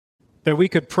that we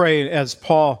could pray as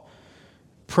Paul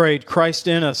prayed, Christ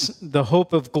in us, the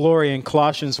hope of glory in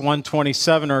Colossians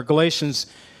 1:27 or Galatians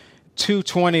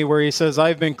 2:20, where he says,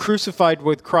 I've been crucified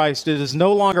with Christ. It is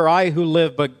no longer I who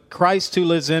live, but Christ who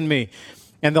lives in me.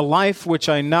 And the life which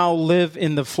I now live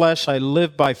in the flesh, I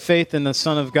live by faith in the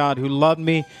Son of God who loved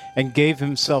me and gave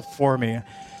himself for me.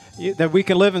 That we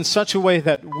can live in such a way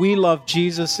that we love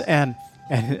Jesus and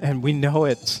we know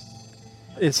it.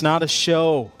 It's not a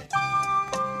show.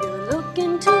 You're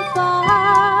looking too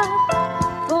far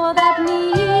for that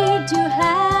need to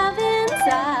have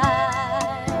inside.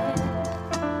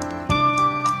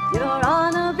 You're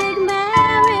on a big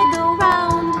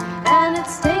merry-go-round and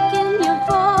it's taking you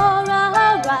for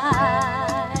a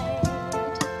ride.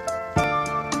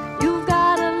 You've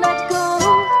got to let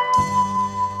go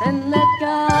and let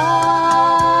God.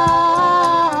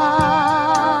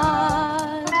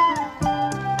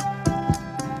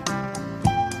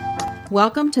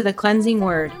 Welcome to the Cleansing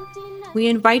Word. We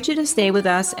invite you to stay with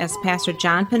us as Pastor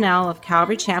John Pennell of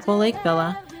Calvary Chapel, Lake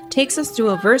Villa, takes us through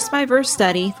a verse-by-verse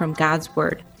study from God's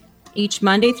Word. Each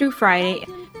Monday through Friday,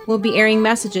 we'll be airing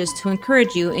messages to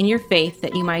encourage you in your faith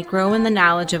that you might grow in the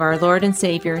knowledge of our Lord and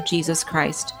Savior, Jesus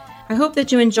Christ. I hope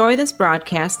that you enjoy this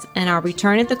broadcast, and I'll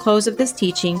return at the close of this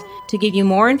teaching to give you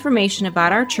more information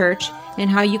about our church and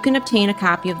how you can obtain a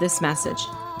copy of this message.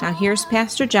 Now here's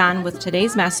Pastor John with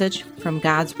today's message from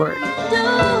God's Word.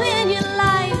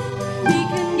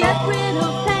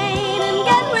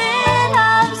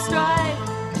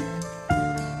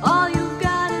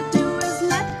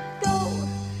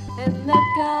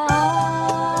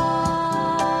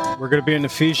 We're going to be in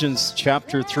Ephesians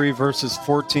chapter 3, verses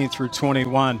 14 through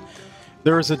 21.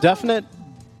 There is a definite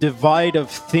divide of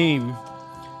theme.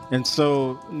 And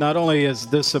so not only is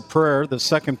this a prayer, the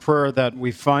second prayer that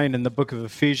we find in the book of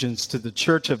Ephesians to the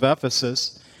church of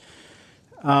Ephesus,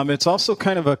 it's also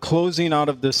kind of a closing out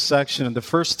of this section. In the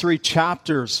first 3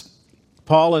 chapters,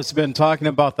 Paul has been talking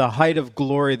about the height of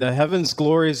glory, the heavens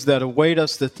glories that await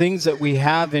us, the things that we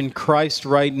have in Christ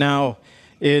right now.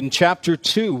 In chapter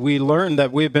 2, we learn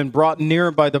that we have been brought near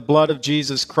by the blood of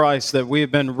Jesus Christ, that we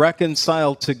have been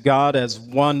reconciled to God as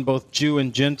one, both Jew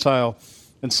and Gentile.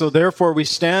 And so therefore we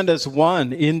stand as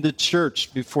one in the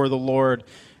church before the Lord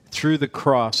through the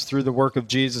cross, through the work of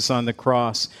Jesus on the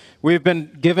cross. We have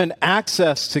been given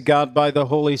access to God by the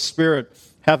Holy Spirit,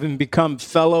 having become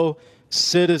fellow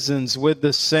citizens with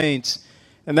the saints.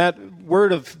 And that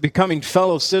word of becoming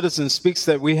fellow citizens speaks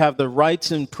that we have the rights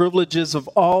and privileges of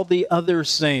all the other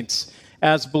saints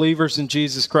as believers in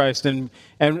Jesus Christ. And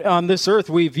on this earth,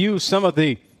 we view some of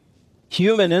the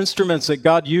human instruments that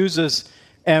God uses,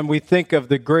 and we think of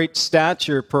the great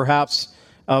stature, perhaps,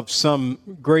 of some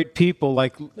great people.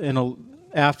 Like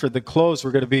after the close, we're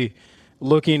going to be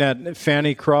looking at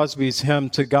Fanny Crosby's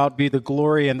hymn, To God Be the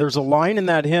Glory. And there's a line in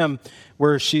that hymn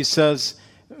where she says,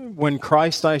 when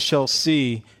Christ I shall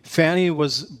see. Fanny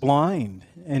was blind,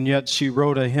 and yet she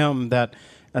wrote a hymn that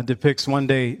depicts one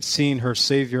day seeing her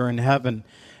Savior in heaven.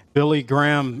 Billy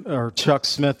Graham, or Chuck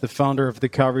Smith, the founder of the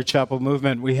Calvary Chapel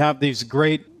movement, we have these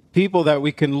great people that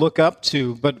we can look up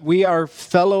to, but we are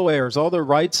fellow heirs. All the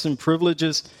rights and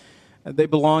privileges, they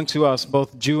belong to us,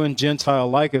 both Jew and Gentile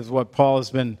alike, is what Paul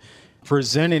has been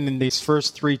presenting in these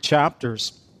first 3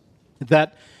 chapters.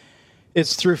 That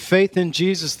it's through faith in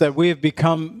Jesus that we have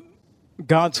become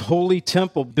God's holy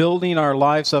temple, building our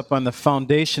lives up on the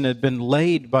foundation that had been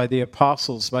laid by the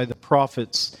apostles, by the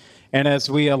prophets. And as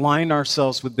we align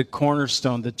ourselves with the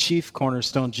cornerstone, the chief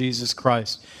cornerstone, Jesus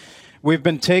Christ, we've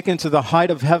been taken to the height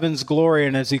of heaven's glory.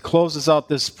 And as he closes out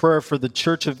this prayer for the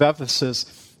church of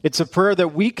Ephesus, it's a prayer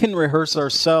that we can rehearse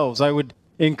ourselves. I would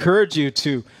encourage you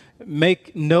to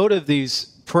make note of these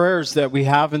prayers that we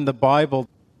have in the Bible,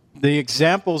 the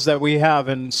examples that we have,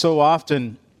 and so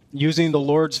often using the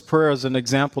Lord's Prayer as an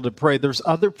example to pray. There's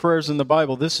other prayers in the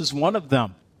Bible. This is one of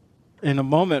them. In a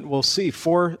moment, we'll see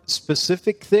 4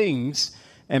 specific things,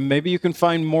 and maybe you can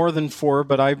find more than 4,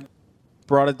 but I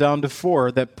brought it down to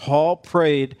 4, that Paul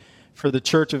prayed for the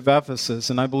church of Ephesus,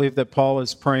 and I believe that Paul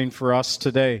is praying for us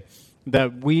today,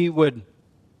 that we would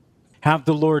have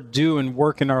the Lord do and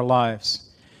work in our lives.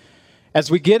 As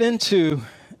we get into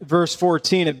verse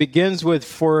 14, it begins with,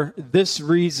 for this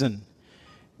reason.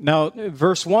 Now,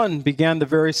 verse 1 began the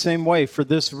very same way. For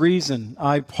this reason,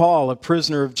 I, Paul, a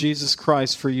prisoner of Jesus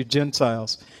Christ for you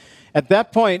Gentiles. At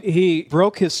that point, he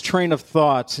broke his train of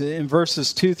thought. In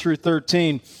verses 2 through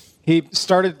 13, he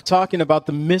started talking about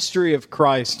the mystery of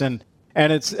Christ. And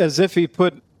it's as if he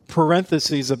put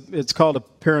parentheses, it's called a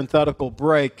parenthetical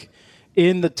break,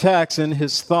 in the text, in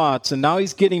his thoughts. And now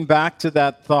he's getting back to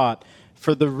that thought.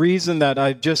 for the reason that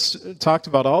I just talked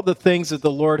about, all the things that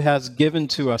the Lord has given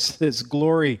to us, His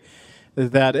glory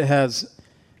that has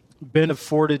been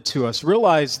afforded to us.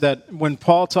 Realize that when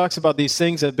Paul talks about these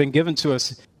things that have been given to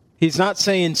us, he's not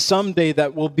saying someday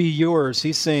that will be yours.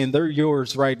 He's saying they're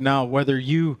yours right now, whether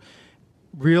you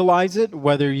realize it,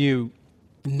 whether you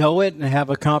know it and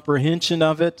have a comprehension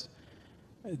of it.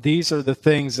 These are the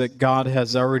things that God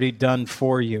has already done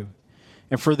for you.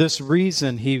 And for this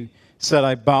reason, he said,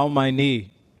 I bow my knee.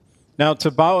 Now,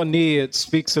 to bow a knee, it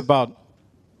speaks about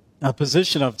a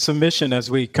position of submission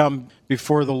as we come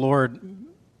before the Lord.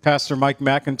 Pastor Mike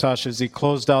McIntosh, as he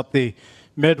closed out the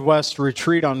Midwest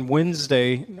retreat on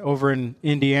Wednesday over in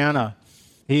Indiana,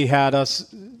 he had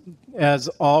us, as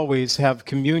always, have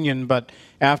communion. But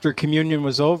after communion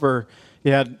was over, he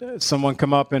had someone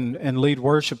come up and lead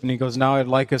worship, and he goes, now I'd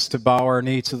like us to bow our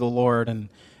knee to the Lord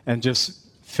and just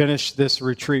finish this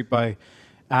retreat by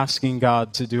asking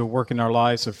God to do a work in our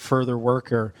lives, a further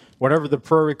work, or whatever the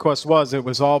prayer request was. It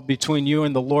was all between you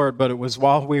and the Lord, but it was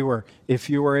while we were, if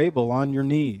you were able, on your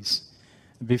knees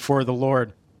before the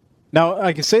Lord. Now,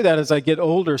 I can say that as I get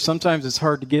older, sometimes it's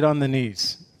hard to get on the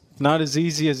knees. It's not as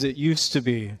easy as it used to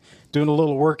be. Doing a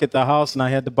little work at the house, and I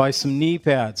had to buy some knee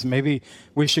pads. Maybe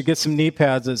we should get some knee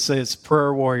pads that says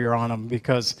Prayer Warrior on them,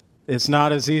 because it's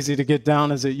not as easy to get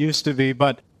down as it used to be.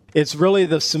 But it's really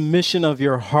the submission of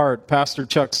your heart. Pastor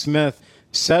Chuck Smith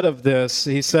said of this,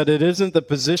 he said, it isn't the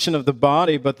position of the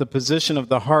body, but the position of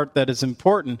the heart that is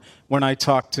important when I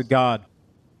talk to God.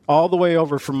 All the way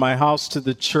over from my house to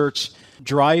the church,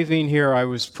 driving here, I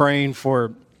was praying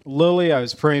for Lily. I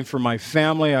was praying for my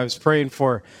family. I was praying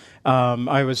for,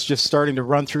 I was just starting to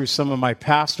run through some of my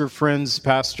pastor friends,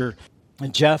 Pastor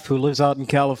Jeff, who lives out in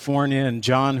California, and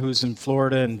John, who's in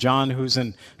Florida, and John, who's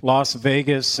in Las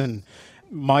Vegas, and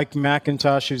Mike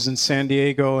McIntosh, who's in San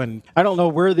Diego. And I don't know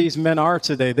where these men are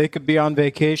today. They could be on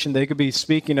vacation. They could be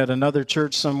speaking at another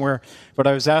church somewhere. But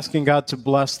I was asking God to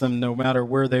bless them no matter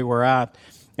where they were at.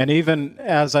 And even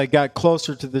as I got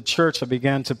closer to the church, I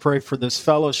began to pray for this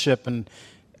fellowship. And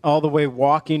all the way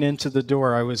walking into the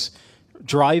door, I was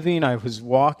driving, I was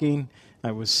walking,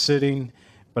 I was sitting,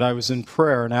 but I was in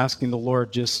prayer and asking the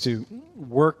Lord just to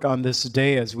work on this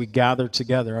day as we gather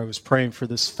together. I was praying for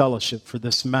this fellowship, for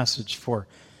this message, for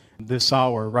this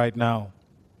hour right now.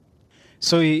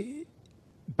 So he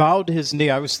bowed his knee.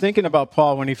 I was thinking about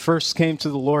Paul when he first came to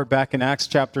the Lord back in Acts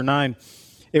chapter 9.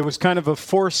 It was kind of a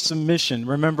forced submission.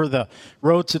 Remember the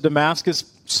road to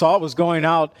Damascus? Saul was going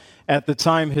out at the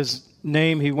time. His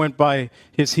name, he went by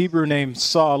his Hebrew name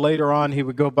Saul. Later on, he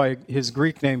would go by his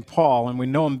Greek name Paul, and we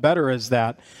know him better as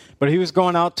that. But he was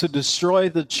going out to destroy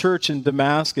the church in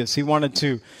Damascus. He wanted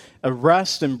to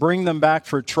arrest and bring them back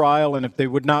for trial, and if they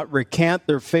would not recant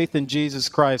their faith in Jesus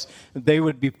Christ, they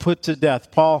would be put to death.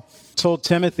 Paul told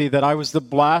Timothy that I was the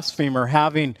blasphemer,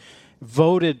 having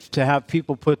voted to have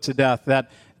people put to death, that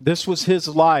this was his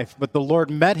life, but the Lord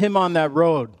met him on that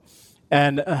road.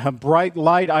 And a bright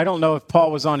light, I don't know if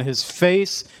Paul was on his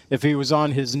face, if he was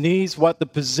on his knees, what the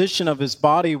position of his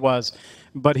body was,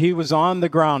 but he was on the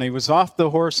ground. He was off the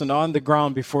horse and on the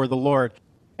ground before the Lord.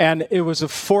 And it was a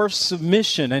forced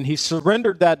submission, and he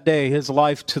surrendered that day his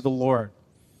life to the Lord.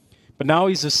 But now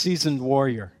he's a seasoned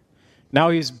warrior. Now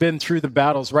he's been through the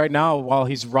battles. Right now, while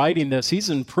he's writing this, he's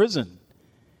in prison.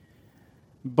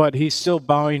 But he's still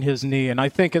bowing his knee. And I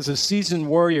think as a seasoned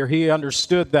warrior, he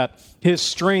understood that his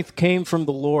strength came from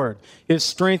the Lord. His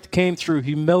strength came through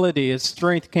humility. His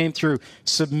strength came through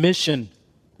submission.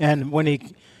 And when he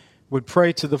would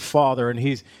pray to the Father, and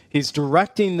he's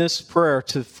directing this prayer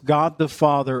to God the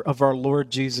Father of our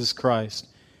Lord Jesus Christ,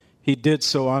 he did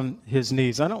so on his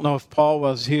knees. I don't know if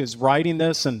Paul he was writing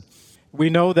this, and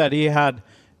we know that he had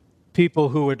people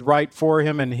who would write for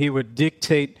him, and he would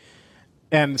dictate.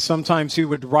 And sometimes he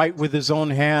would write with his own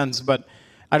hands, but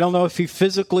I don't know if he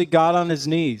physically got on his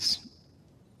knees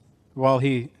while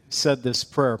he said this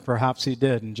prayer. Perhaps he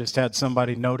did and just had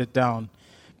somebody note it down.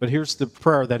 But here's the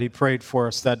prayer that he prayed for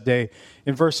us that day.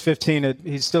 In verse 15,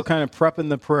 he's still kind of prepping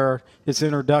the prayer, his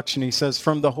introduction. He says,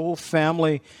 from the whole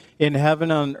family in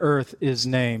heaven and on earth is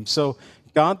named. So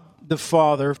God the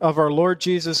Father of our Lord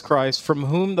Jesus Christ, from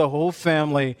whom the whole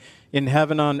family in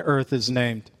heaven and on earth is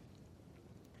named.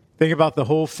 Think about the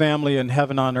whole family in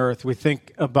heaven on earth. We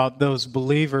think about those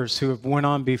believers who have went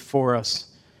on before us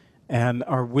and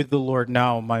are with the Lord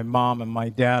now. My mom and my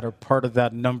dad are part of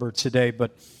that number today.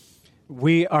 But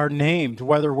we are named,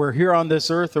 whether we're here on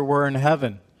this earth or we're in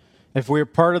heaven. If we're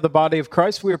part of the body of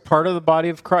Christ, we are part of the body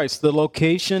of Christ. The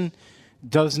location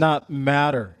does not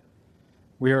matter.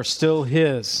 We are still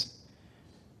His.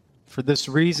 For this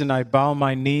reason, I bow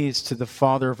my knees to the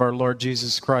Father of our Lord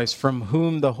Jesus Christ, from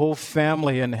whom the whole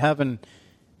family in heaven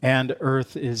and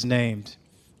earth is named.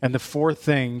 And the four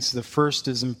things, the first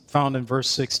is found in verse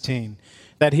 16,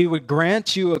 that he would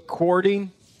grant you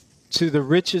according to the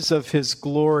riches of his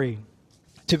glory,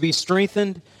 to be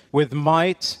strengthened with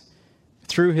might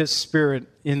through his Spirit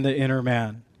in the inner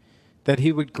man, that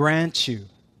he would grant you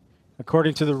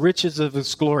according to the riches of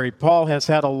his glory. Paul has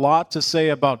had a lot to say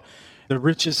about the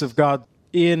riches of God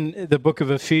in the book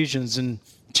of Ephesians. In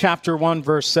chapter 1,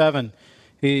 verse 7,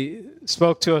 he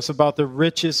spoke to us about the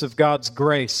riches of God's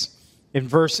grace. In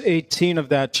verse 18 of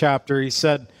that chapter, he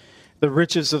said, the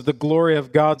riches of the glory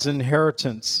of God's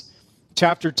inheritance.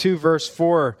 Chapter 2, verse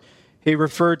 4, he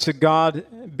referred to God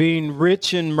being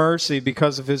rich in mercy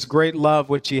because of his great love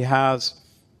which he has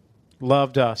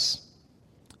loved us.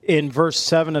 In verse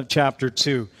 7 of chapter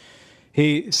 2,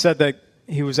 he said that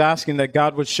he was asking that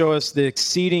God would show us the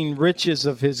exceeding riches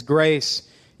of his grace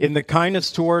in the kindness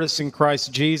toward us in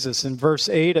Christ Jesus. In verse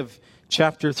 8 of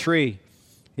chapter 3,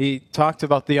 he talked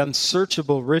about the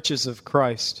unsearchable riches of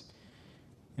Christ.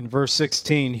 In verse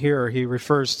 16 here, he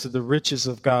refers to the riches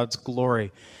of God's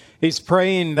glory. He's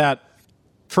praying that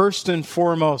first and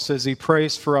foremost as he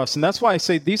prays for us. And that's why I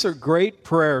say these are great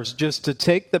prayers, just to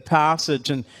take the passage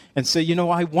and say, you know,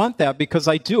 I want that because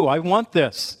I do. I want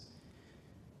this.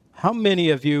 How many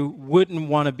of you wouldn't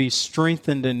want to be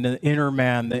strengthened in the inner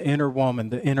man, the inner woman,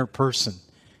 the inner person,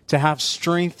 to have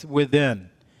strength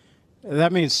within?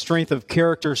 That means strength of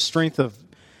character, strength of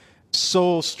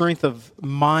soul, strength of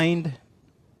mind,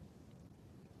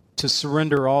 to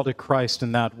surrender all to Christ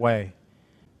in that way.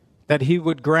 That he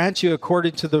would grant you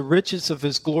according to the riches of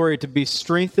his glory to be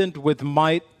strengthened with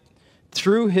might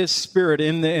through his Spirit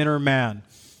in the inner man.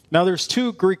 Now there's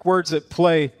two Greek words at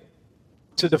play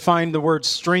to define the word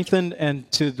strengthened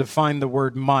and to define the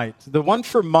word might. The one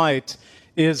for might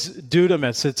is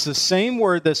dunamis. It's the same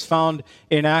word that's found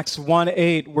in Acts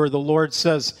 1:8, where the Lord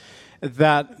says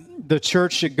that the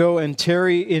church should go and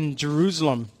tarry in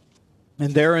Jerusalem.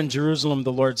 And there in Jerusalem,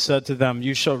 the Lord said to them,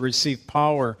 you shall receive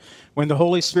power when the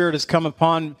Holy Spirit has come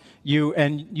upon you,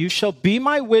 and you shall be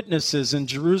my witnesses in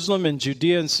Jerusalem and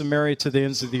Judea and Samaria to the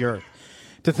ends of the earth.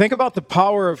 To think about the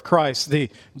power of Christ, the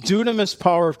dunamis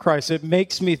power of Christ, it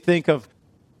makes me think of,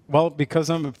 well,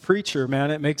 because I'm a preacher, man,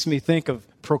 it makes me think of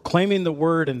proclaiming the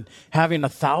word and having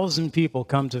 1,000 people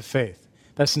come to faith.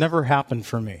 That's never happened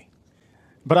for me.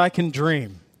 But I can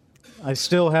dream. I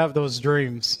still have those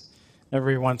dreams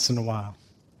every once in a while.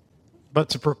 But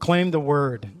to proclaim the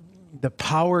word, the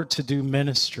power to do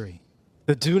ministry,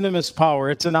 the dunamis power,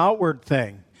 it's an outward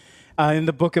thing. In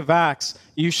the book of Acts,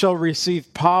 you shall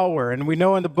receive power. And we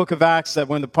know in the book of Acts that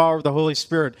when the power of the Holy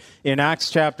Spirit in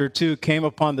Acts chapter 2 came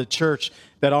upon the church,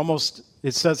 that almost,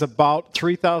 it says about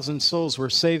 3,000 souls were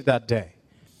saved that day.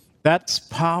 That's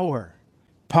power.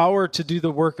 Power to do the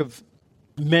work of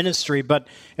ministry. But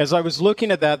as I was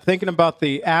looking at that, thinking about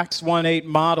the Acts 1:8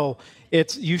 model,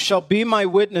 it's you shall be my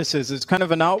witnesses. It's kind of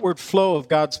an outward flow of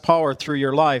God's power through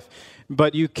your life.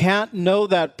 But you can't know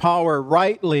that power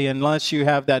rightly unless you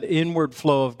have that inward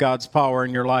flow of God's power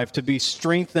in your life to be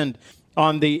strengthened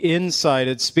on the inside.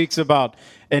 It speaks about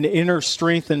an inner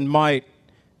strength and might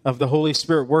of the Holy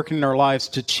Spirit working in our lives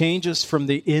to change us from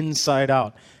the inside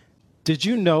out. Did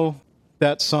you know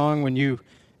that song when you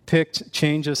picked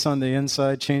Change Us on the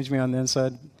Inside, Change Me on the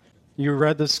Inside? You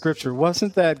read the scripture.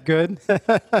 Wasn't that good?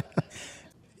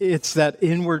 It's that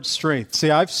inward strength.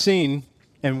 See, I've seen,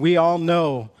 and we all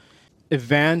know,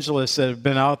 evangelists that have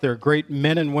been out there, great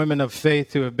men and women of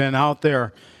faith who have been out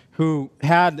there, who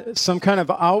had some kind of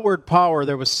outward power.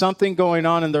 There was something going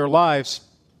on in their lives,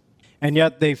 and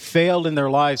yet they failed in their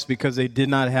lives because they did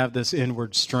not have this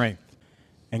inward strength.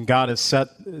 And God has set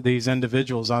these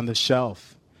individuals on the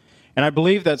shelf. And I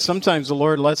believe that sometimes the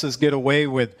Lord lets us get away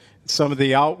with some of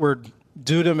the outward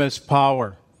dunamis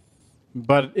power.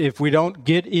 But if we don't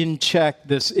get in check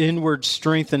this inward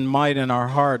strength and might in our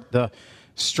heart, the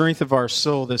strength of our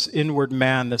soul, this inward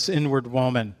man, this inward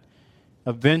woman,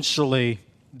 eventually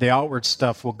the outward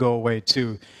stuff will go away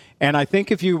too. And I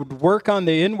think if you would work on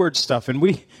the inward stuff,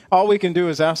 and all we can do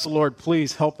is ask the Lord,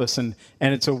 please help us. And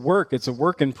it's a work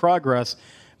in progress.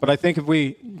 But I think if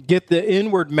we get the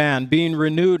inward man being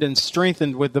renewed and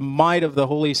strengthened with the might of the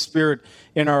Holy Spirit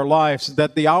in our lives,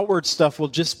 that the outward stuff will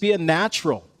just be a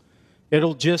natural.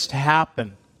 It'll just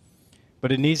happen.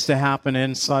 But it needs to happen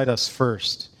inside us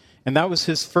first. And that was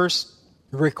his first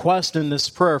request in this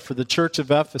prayer for the church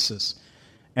of Ephesus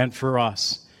and for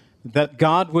us, that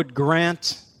God would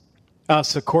grant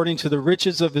us, according to the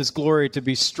riches of his glory, to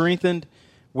be strengthened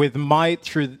with might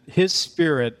through his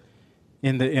Spirit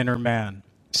in the inner man.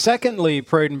 Secondly, he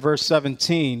prayed in verse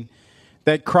 17,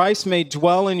 that Christ may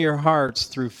dwell in your hearts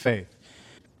through faith.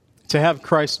 To have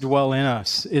Christ dwell in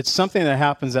us, it's something that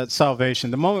happens at salvation.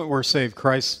 The moment we're saved,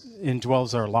 Christ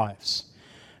indwells our lives.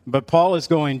 But Paul is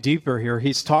going deeper here.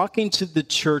 He's talking to the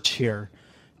church here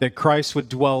that Christ would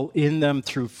dwell in them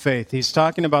through faith. He's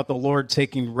talking about the Lord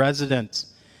taking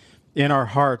residence in our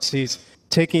hearts. He's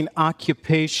taking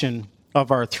occupation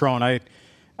of our throne. I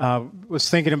was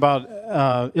thinking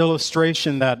about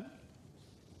illustration that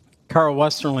Carl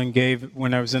Westerling gave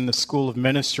when I was in the School of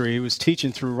Ministry. He was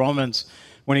teaching through Romans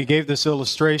when he gave this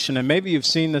illustration, and maybe you've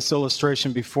seen this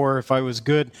illustration before. If I was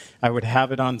good, I would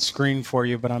have it on screen for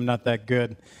you, but I'm not that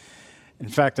good. In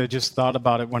fact, I just thought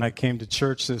about it when I came to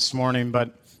church this morning,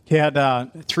 but he had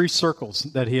 3 circles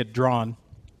that he had drawn.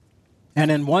 And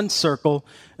in one circle,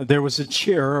 there was a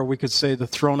chair, or we could say the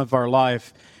throne of our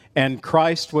life, and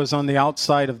Christ was on the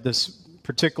outside of this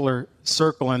particular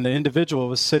circle, and the individual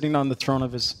was sitting on the throne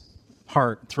of his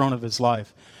heart, throne of his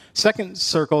life. Second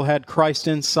circle had Christ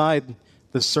inside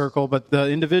the circle, but the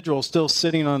individual still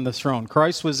sitting on the throne.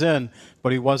 Christ was in,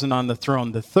 but he wasn't on the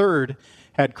throne. The third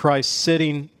had Christ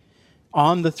sitting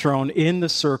on the throne in the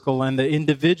circle, and the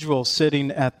individual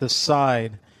sitting at the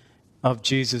side of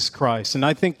Jesus Christ. And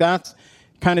I think that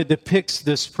kind of depicts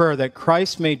this prayer, that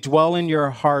Christ may dwell in your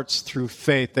hearts through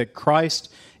faith, that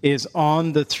Christ is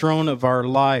on the throne of our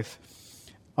life,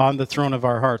 on the throne of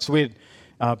our hearts. We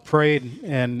had prayed,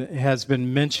 and has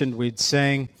been mentioned, we'd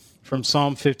sang from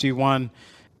Psalm 51.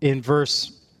 In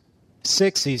verse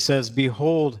 6, he says,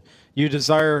 "Behold, you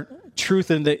desire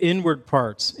truth in the inward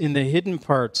parts. In the hidden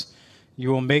parts, you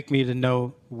will make me to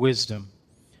know wisdom."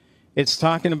 It's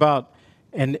talking about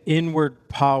an inward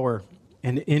power,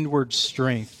 an inward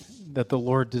strength that the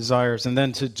Lord desires. And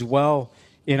then to dwell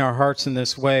in our hearts in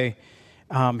this way,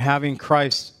 having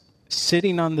Christ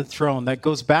sitting on the throne, that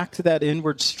goes back to that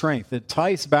inward strength. It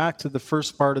ties back to the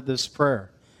first part of this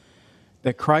prayer,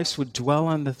 that Christ would dwell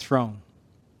on the throne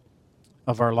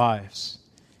of our lives,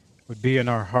 would be in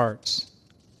our hearts.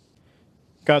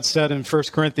 God said in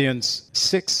 1 Corinthians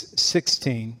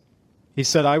 6:16, he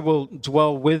said, "I will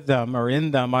dwell with them," or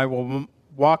in them, "I will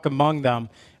walk among them.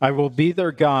 I will be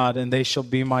their God, and they shall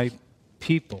be my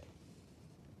people."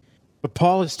 But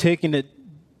Paul is taking it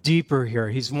deeper here.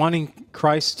 He's wanting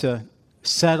Christ to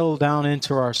settle down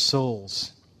into our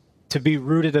souls, to be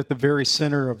rooted at the very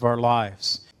center of our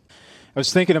lives. I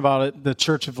was thinking about it, the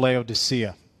church of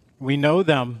Laodicea. We know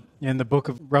them in the book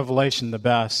of Revelation the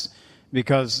best,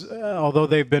 because although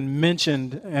they've been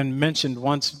mentioned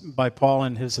once by Paul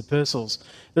in his epistles,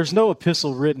 there's no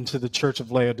epistle written to the church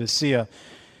of Laodicea.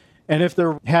 And if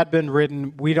there had been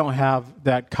written, we don't have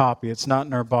that copy. It's not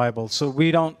in our Bible. So we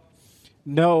don't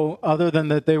know, other than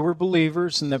that they were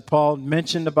believers and that Paul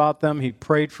mentioned about them. He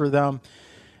prayed for them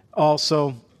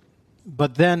also.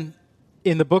 But then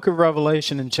in the book of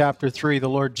Revelation in chapter 3, the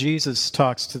Lord Jesus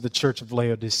talks to the church of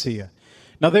Laodicea.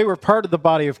 Now, they were part of the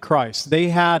body of Christ. They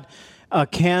had a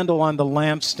candle on the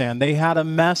lampstand. They had a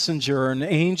messenger, an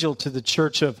angel to the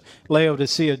church of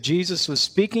Laodicea. Jesus was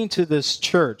speaking to this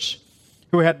church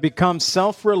who had become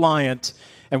self-reliant,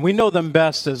 and we know them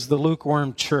best as the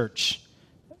lukewarm church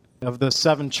of the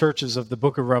 7 churches of the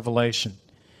book of Revelation.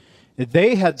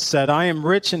 They had said, "I am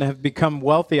rich and have become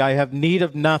wealthy. I have need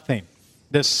of nothing."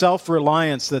 This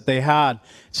self-reliance that they had,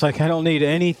 it's like, I don't need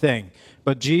anything.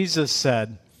 But Jesus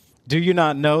said, "Do you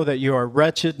not know that you are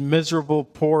wretched, miserable,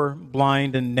 poor,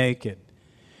 blind, and naked?"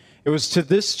 It was to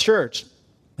this church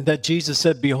that Jesus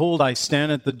said, "Behold, I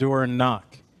stand at the door and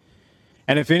knock.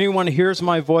 And if anyone hears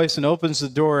my voice and opens the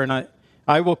door, and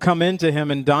I will come into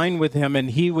him and dine with him,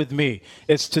 and he with me."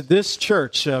 It's to this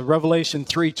church, Revelation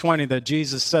 3:20, that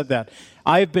Jesus said that.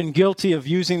 I have been guilty of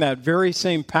using that very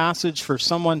same passage for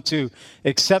someone to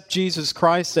accept Jesus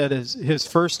Christ at his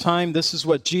first time. This is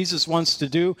what Jesus wants to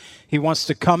do. He wants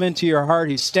to come into your heart.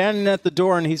 He's standing at the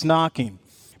door and he's knocking.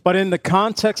 But in the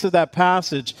context of that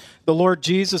passage, the Lord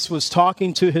Jesus was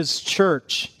talking to his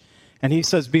church. And he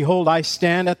says, "Behold, I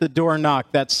stand at the door and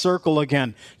knock." That circle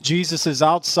again. Jesus is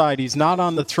outside. He's not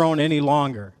on the throne any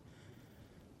longer.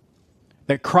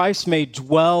 That Christ may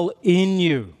dwell in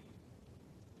you.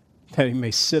 That he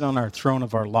may sit on our throne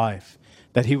of our life.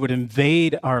 That he would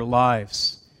invade our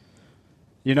lives.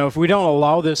 You know, if we don't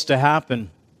allow this to happen,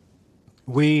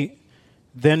 we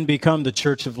then become the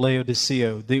church of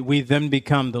Laodicea. We then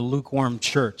become the lukewarm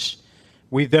church.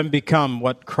 We then become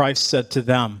what Christ said to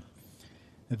them,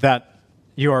 that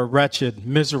you are wretched,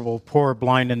 miserable, poor,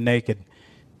 blind, and naked,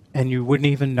 and you wouldn't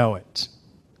even know it.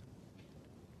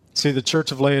 See, the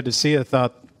church of Laodicea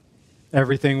thought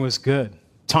everything was good.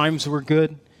 Times were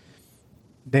good.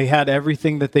 They had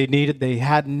everything that they needed. They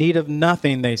had need of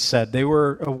nothing, they said. They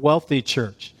were a wealthy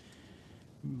church.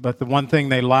 But the one thing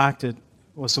they lacked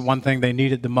was the one thing they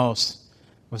needed the most,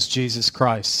 was Jesus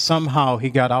Christ. Somehow he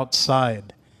got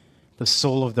outside the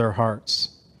soul of their hearts.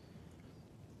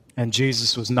 And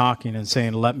Jesus was knocking and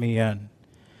saying, let me in.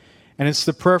 And it's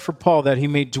the prayer for Paul that he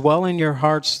may dwell in your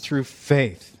hearts through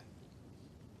faith.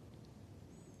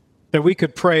 That we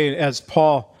could pray as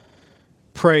Paul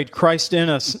prayed, Christ in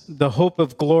us, the hope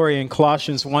of glory in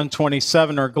Colossians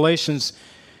 1:27 or Galatians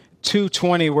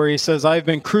 2:20, where he says, I have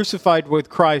been crucified with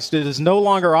Christ. It is no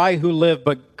longer I who live,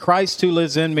 but Christ who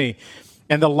lives in me.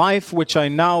 And the life which I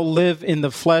now live in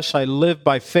the flesh, I live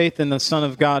by faith in the Son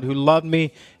of God who loved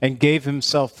me and gave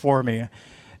himself for me.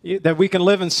 That we can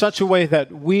live in such a way that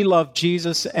we love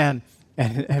Jesus and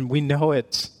we know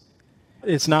it.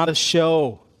 It's not a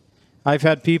show. I've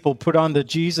had people put on the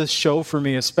Jesus show for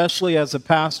me, especially as a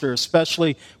pastor,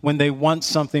 especially when they want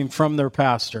something from their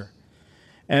pastor.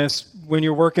 And it's when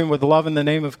you're working with Love in the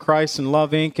Name of Christ and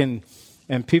Love Inc.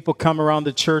 and people come around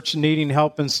the church needing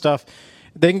help and stuff,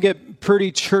 they can get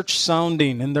pretty church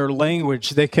sounding in their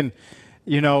language. They can,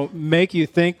 make you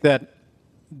think that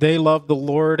they love the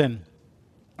Lord. And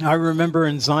I remember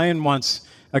in Zion once,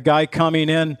 a guy coming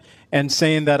in and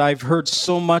saying that I've heard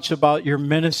so much about your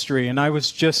ministry, and I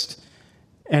was just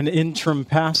an interim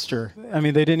pastor. I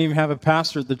mean, they didn't even have a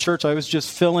pastor at the church. I was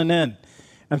just filling in.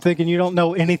 I'm thinking, you don't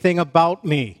know anything about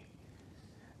me.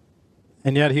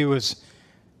 And yet he was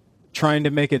trying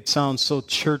to make it sound so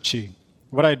churchy.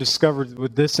 What I discovered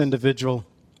with this individual,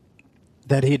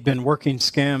 that he'd been working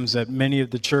scams at many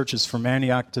of the churches from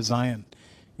Antioch to Zion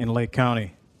in Lake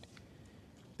County.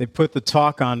 They put the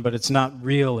talk on, but it's not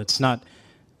real. It's not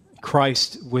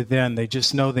Christ within. They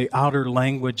just know the outer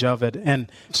language of it.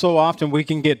 And so often we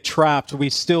can get trapped. We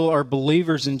still are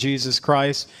believers in Jesus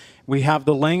Christ. We have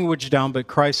the language down, but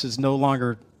Christ is no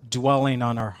longer dwelling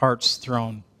on our heart's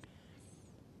throne.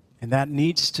 And that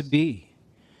needs to be.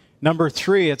 Number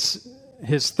 3, it's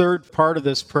his third part of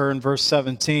this prayer in verse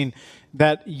 17,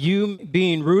 that you,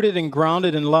 being rooted and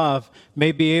grounded in love,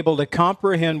 may be able to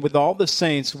comprehend with all the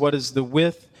saints what is the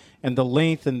width and the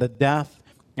length and the depth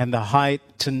and the height,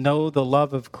 to know the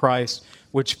love of Christ,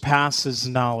 which passes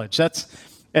knowledge. That's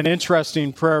an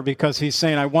interesting prayer, because he's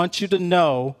saying, I want you to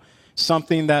know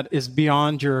something that is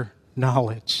beyond your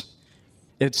knowledge.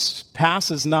 It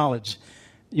passes knowledge.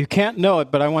 You can't know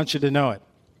it, but I want you to know it.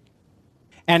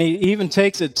 And he even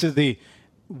takes it to the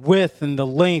width and the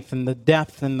length and the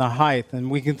depth and the height. And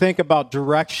we can think about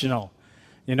directional.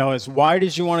 As wide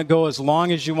as you want to go, as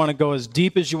long as you want to go, as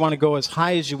deep as you want to go, as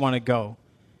high as you want to go.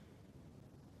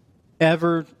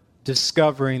 Ever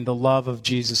discovering the love of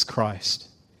Jesus Christ.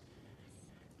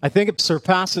 I think it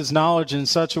surpasses knowledge in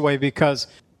such a way because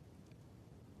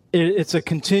it's a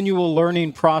continual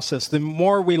learning process. The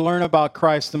more we learn about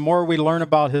Christ, the more we learn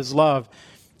about his love,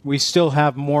 we still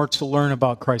have more to learn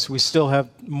about Christ. We still have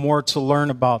more to learn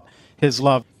about his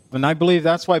love. And I believe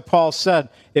that's why Paul said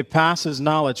it passes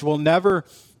knowledge. We'll never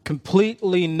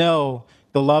completely know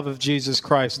the love of Jesus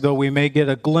Christ, though we may get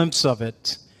a glimpse of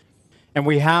it. And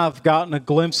we have gotten a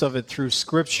glimpse of it through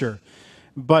Scripture.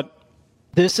 But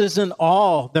this isn't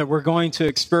all that we're going to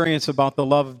experience about the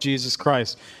love of Jesus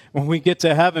Christ. When we get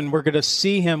to heaven, we're going to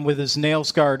see him with his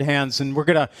nail-scarred hands, and we're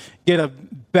going to get a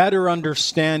better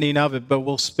understanding of it, but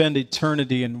we'll spend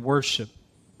eternity in worship.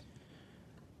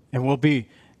 And we'll be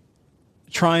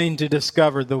trying to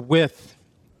discover the width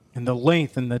and the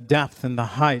length and the depth and the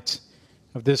height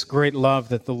of this great love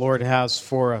that the Lord has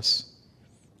for us.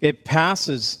 It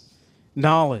passes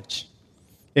knowledge.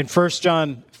 In 1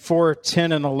 John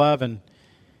 4:10 and 11,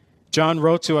 John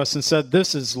wrote to us and said,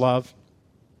 this is love,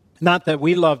 not that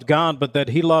we loved God, but that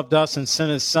he loved us and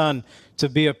sent his Son to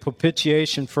be a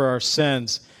propitiation for our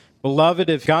sins. Beloved,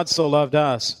 if God so loved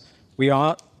us, we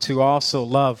ought to also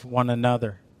love one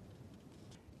another.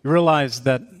 You realize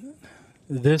that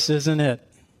this isn't it,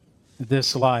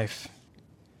 this life.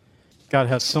 God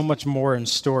has so much more in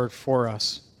store for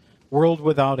us. World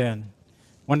without end.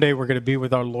 One day we're going to be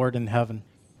with our Lord in heaven.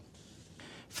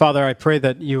 Father, I pray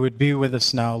that you would be with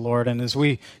us now, Lord. And as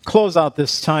we close out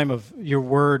this time of your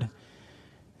word,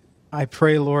 I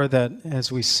pray, Lord, that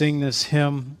as we sing this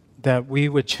hymn, that we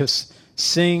would just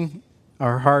sing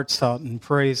our hearts out in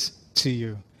praise to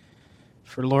you.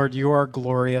 For, Lord, you are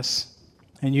glorious,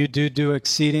 and you do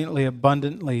exceedingly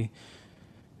abundantly,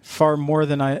 far more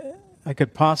than I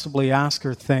could possibly ask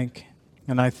or think.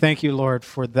 And I thank you, Lord,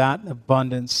 for that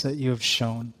abundance that you have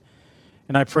shown.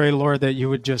 And I pray, Lord, that you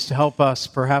would just help us.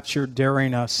 Perhaps you're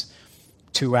daring us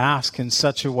to ask in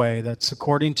such a way that's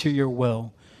according to your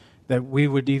will, that we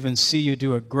would even see you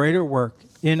do a greater work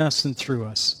in us and through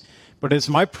us. But it's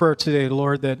my prayer today,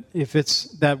 Lord, that if it's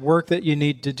that work that you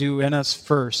need to do in us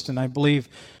first, and I believe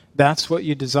that's what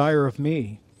you desire of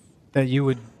me, that you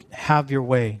would have your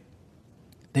way,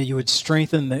 that you would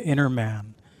strengthen the inner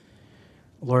man.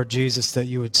 Lord Jesus, that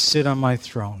you would sit on my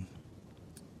throne,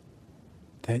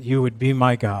 that you would be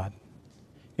my God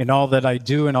in all that I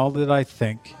do and all that I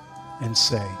think and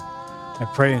say. I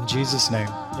pray in Jesus' name,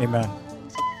 amen.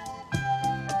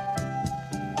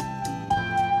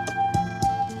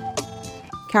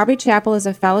 Calvary Chapel is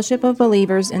a fellowship of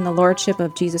believers in the Lordship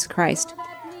of Jesus Christ.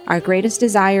 Our greatest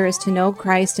desire is to know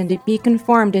Christ and to be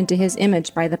conformed into His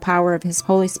image by the power of His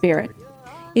Holy Spirit.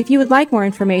 If you would like more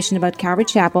information about Calvary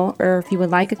Chapel, or if you would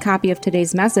like a copy of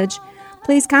today's message,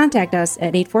 please contact us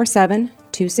at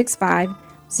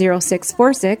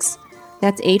 847-265-0646.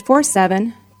 That's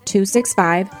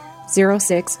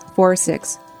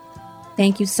 847-265-0646.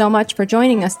 Thank you so much for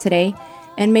joining us today,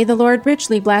 and may the Lord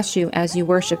richly bless you as you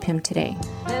worship Him today.